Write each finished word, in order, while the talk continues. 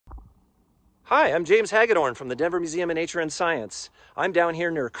Hi, I'm James Hagadorn from the Denver Museum of Nature and Science. I'm down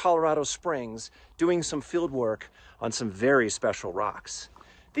here near Colorado Springs doing some field work on some very special rocks.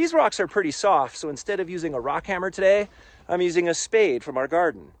 These rocks are pretty soft, so instead of using a rock hammer today, I'm using a spade from our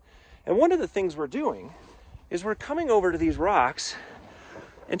garden. And one of the things we're doing is we're coming over to these rocks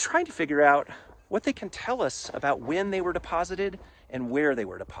and trying to figure out what they can tell us about when they were deposited and where they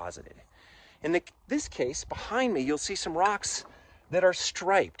were deposited. In this case, behind me, you'll see some rocks that are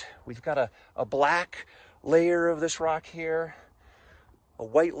striped. We've got a black layer of this rock here, a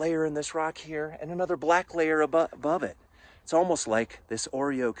white layer in this rock here, and another black layer above it. It's almost like this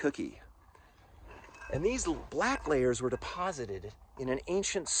Oreo cookie. And these black layers were deposited in an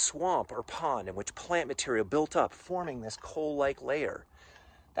ancient swamp or pond in which plant material built up, forming this coal-like layer.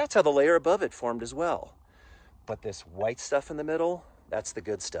 That's how the layer above it formed as well. But this white stuff in the middle, that's the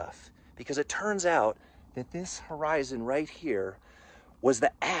good stuff, because it turns out that this horizon right here was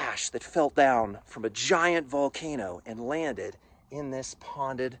the ash that fell down from a giant volcano and landed in this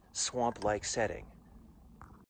ponded swamp-like setting.